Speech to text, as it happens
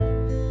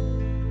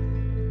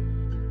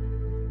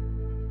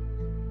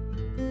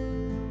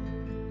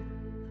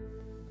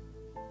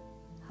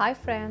Hi,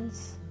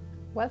 friends.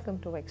 Welcome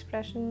to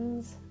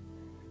Expressions.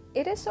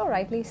 It is so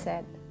rightly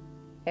said,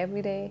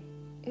 every day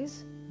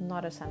is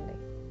not a Sunday.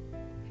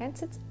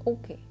 Hence, it's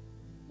okay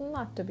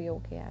not to be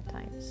okay at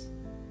times.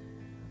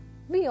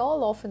 We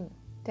all often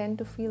tend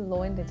to feel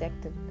low and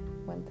dejected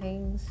when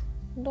things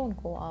don't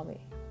go our way,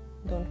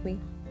 don't we?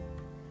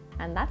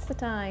 And that's the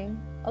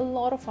time a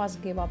lot of us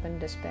give up in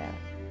despair,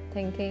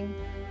 thinking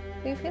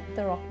we've hit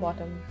the rock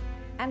bottom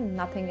and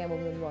nothing ever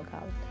will work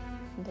out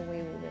the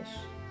way we wish.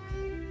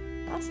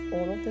 Does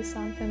all of this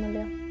sound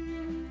familiar?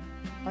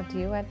 Or do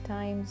you at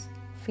times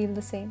feel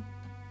the same?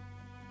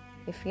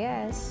 If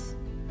yes,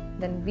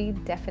 then we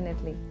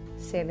definitely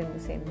sail in the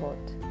same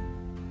boat.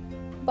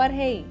 But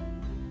hey,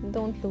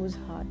 don't lose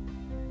heart.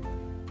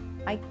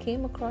 I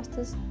came across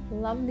this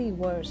lovely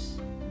verse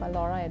by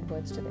Laura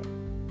Edwards today.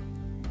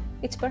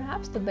 It's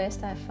perhaps the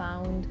best I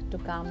found to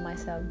calm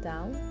myself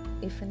down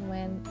if and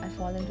when I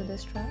fall into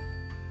this trap,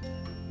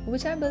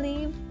 which I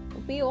believe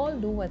we all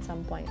do at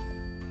some point.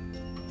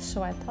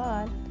 So I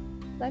thought,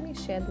 let me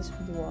share this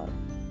with you all.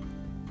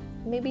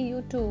 Maybe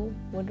you too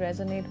would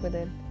resonate with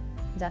it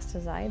just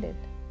as I did.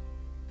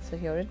 So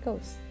here it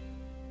goes.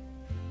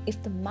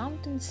 If the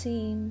mountain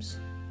seems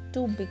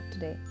too big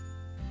today,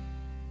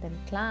 then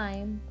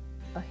climb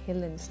a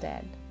hill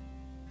instead.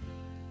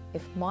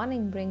 If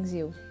morning brings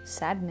you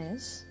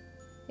sadness,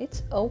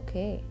 it's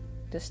okay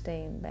to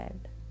stay in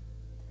bed.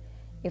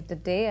 If the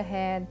day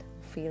ahead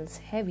feels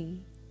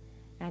heavy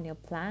and your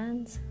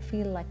plans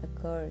feel like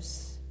a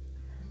curse,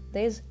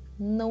 there's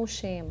no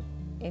shame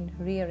in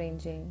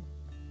rearranging.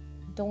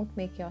 Don't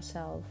make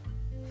yourself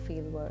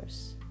feel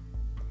worse.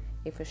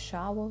 If a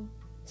shower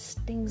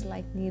stings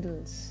like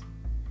needles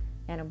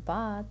and a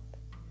bath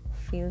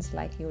feels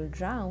like you'll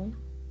drown,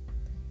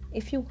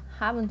 if you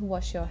haven't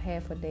washed your hair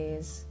for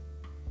days,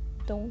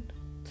 don't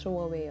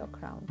throw away your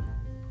crown.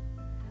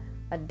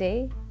 A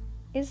day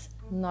is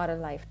not a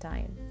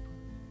lifetime.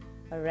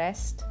 A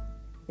rest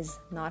is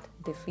not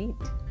defeat.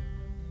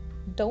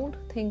 Don't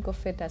think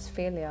of it as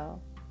failure,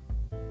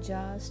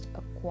 just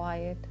a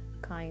quiet,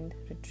 kind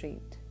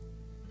retreat.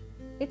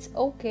 It's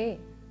okay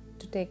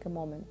to take a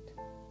moment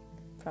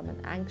from an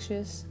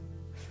anxious,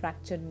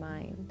 fractured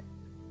mind.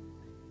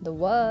 The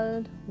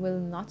world will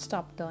not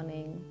stop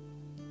turning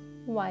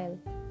while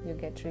you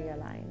get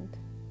realigned.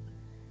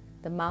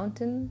 The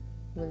mountain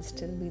will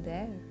still be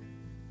there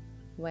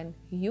when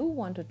you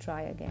want to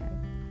try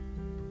again.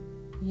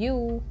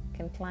 You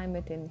can climb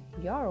it in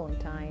your own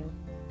time.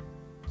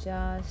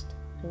 Just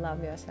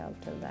love yourself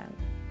till then.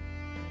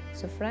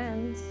 So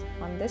friends,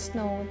 on this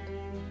note,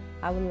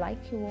 I would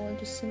like you all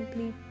to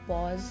simply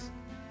pause,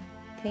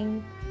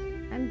 think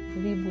and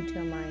reboot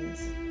your minds.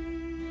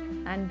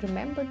 And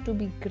remember to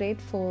be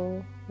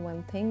grateful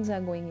when things are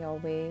going your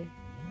way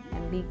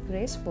and be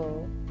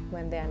graceful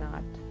when they are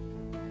not.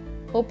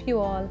 Hope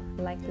you all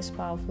like this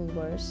powerful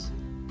verse.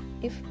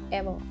 If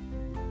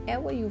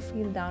ever you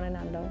feel down and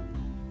under,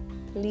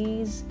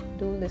 please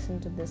do listen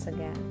to this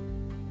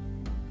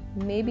again.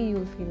 Maybe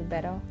you'll feel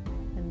better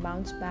and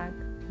bounce back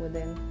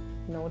within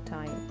no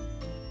time.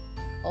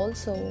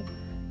 Also,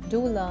 do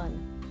learn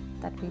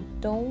that we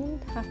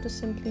don't have to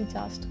simply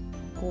just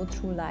go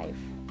through life,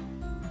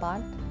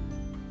 but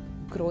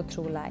grow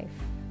through life.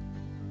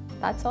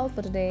 That's all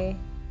for today.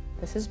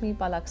 This is me,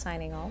 Palak,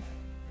 signing off.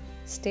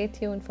 Stay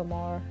tuned for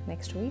more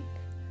next week.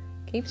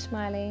 Keep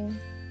smiling,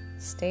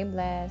 stay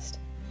blessed,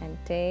 and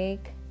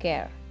take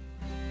care.